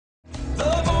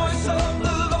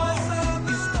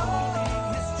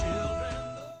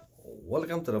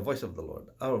Welcome to the voice of the Lord.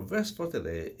 Our verse for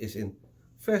today is in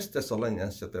 1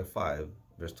 Thessalonians chapter 5,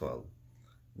 verse 12.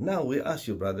 Now we ask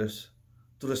you, brothers,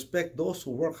 to respect those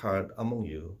who work hard among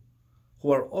you,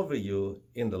 who are over you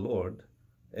in the Lord,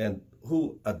 and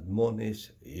who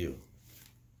admonish you.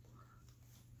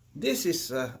 This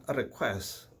is a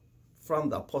request from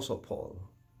the Apostle Paul.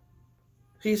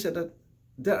 He said that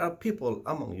there are people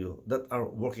among you that are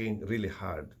working really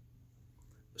hard,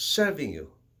 serving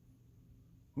you,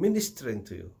 ministering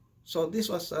to you. So this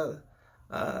was,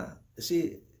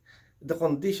 see, the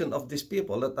condition of these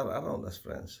people that are around us,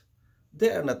 friends.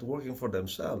 They are not working for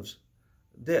themselves.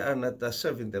 They are not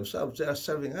serving themselves. They are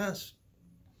serving us.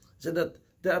 So that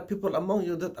there are people among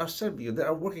you that are serving you. They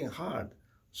are working hard.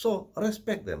 So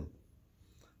respect them.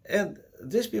 And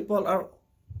these people are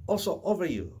also over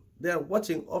you. They are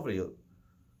watching over you.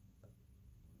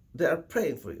 They are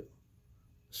praying for you.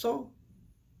 So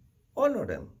honor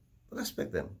them.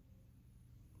 Respect them.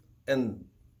 And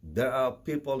there are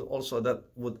people also that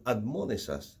would admonish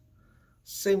us.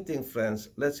 Same thing, friends.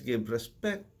 Let's give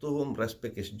respect to whom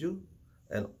respect is due,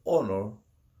 and honor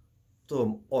to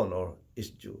whom honor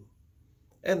is due.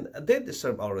 And they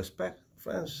deserve our respect,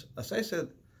 friends. As I said,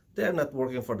 they are not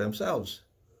working for themselves.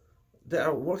 They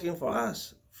are working for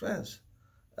us, friends.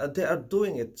 They are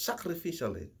doing it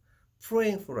sacrificially,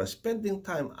 praying for us, spending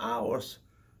time, hours,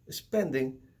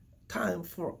 spending time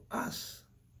for us,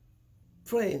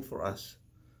 praying for us.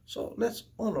 So let's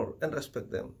honor and respect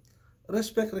them.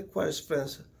 Respect requires,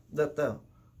 friends, that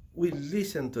we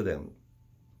listen to them,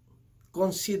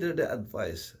 consider their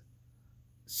advice,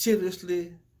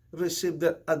 seriously receive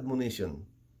their admonition.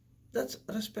 That's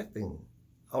respecting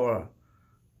our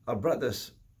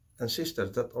brothers and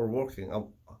sisters that are working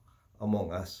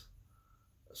among us.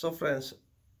 So, friends,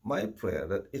 my prayer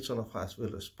that each one of us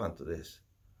will respond to this.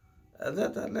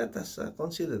 Let us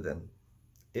consider them.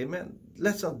 Amen.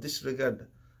 Let's not disregard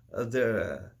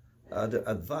their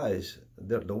advice,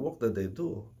 the work that they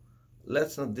do.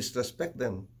 Let's not disrespect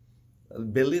them,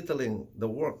 belittling the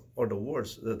work or the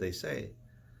words that they say.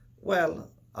 Well,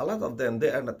 a lot of them,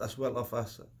 they are not as well off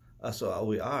as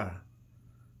we are.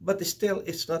 But still,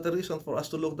 it's not a reason for us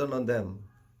to look down on them.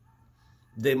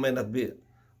 They may not be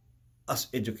as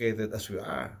educated as we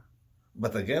are.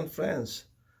 But again, friends,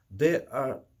 they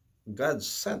are God's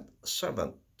sent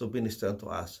servant to minister to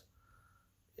us.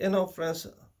 You know, friends,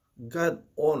 God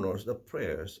honors the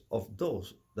prayers of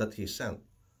those that He sent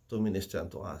to minister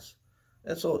to us.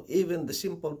 And so even the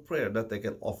simple prayer that they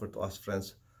can offer to us,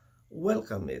 friends,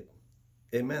 welcome it.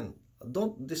 Amen.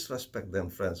 Don't disrespect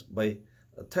them, friends, by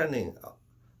turning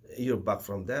your back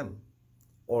from them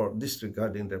or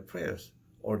disregarding their prayers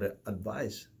or their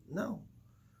advice. No.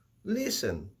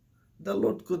 Listen. The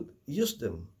Lord could use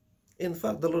them. In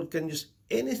fact, the Lord can use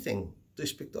anything to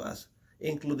speak to us,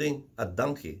 including a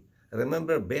donkey.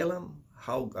 Remember Balaam,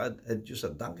 how God had used a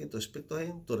donkey to speak to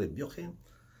him, to rebuke him?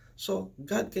 So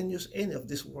God can use any of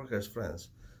these workers, friends.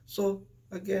 So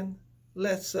again,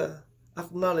 let's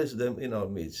acknowledge them in our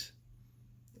midst.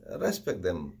 Respect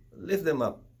them. Lift them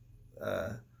up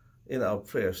in our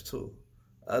prayers too.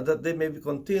 That they may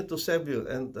continue to serve you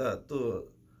and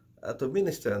to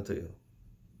minister unto you.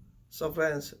 So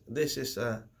friends, this is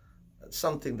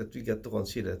something that we get to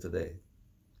consider today.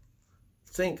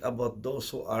 Think about those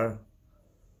who are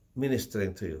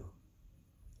ministering to you,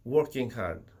 working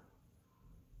hard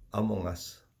among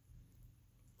us.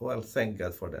 Well, thank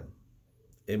God for them.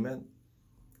 Amen.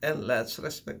 And let's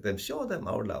respect them. Show them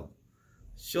our love.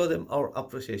 Show them our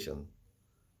appreciation.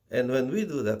 And when we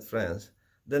do that, friends,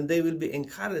 then they will be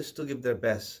encouraged to give their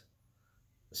best.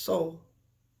 So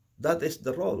that is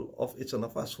the role of each one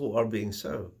of us who are being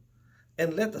served.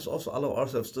 And let us also allow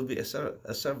ourselves to be a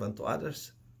servant to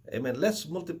others. Amen. Let's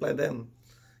multiply them.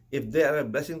 If they are a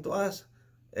blessing to us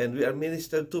and we are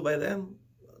ministered to by them,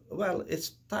 well,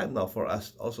 it's time now for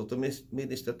us also to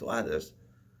minister to others.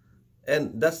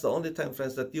 And that's the only time,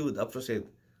 friends, that you would appreciate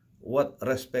what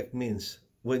respect means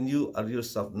when you are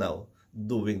yourself now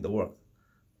doing the work.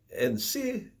 And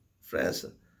see, friends,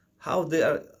 how they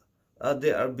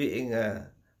are being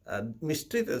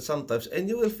mistreated sometimes, and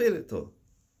you will feel it too.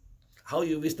 How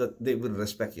you wish that they will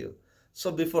respect you.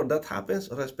 So before that happens,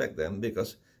 respect them,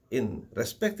 because in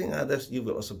respecting others, you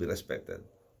will also be respected.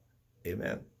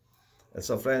 Amen. And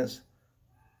so, friends,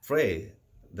 pray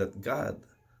that God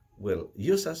will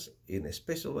use us in a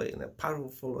special way, in a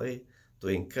powerful way, to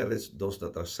encourage those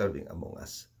that are serving among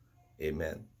us.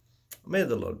 Amen. May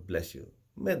the Lord bless you.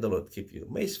 May the Lord keep you.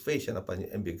 May His face shine upon you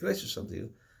and be gracious unto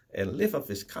you, and lift up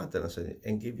His countenance on you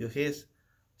and give you His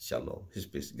Shalom, His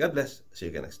peace. God bless. See you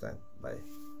again next time.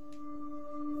 Bye.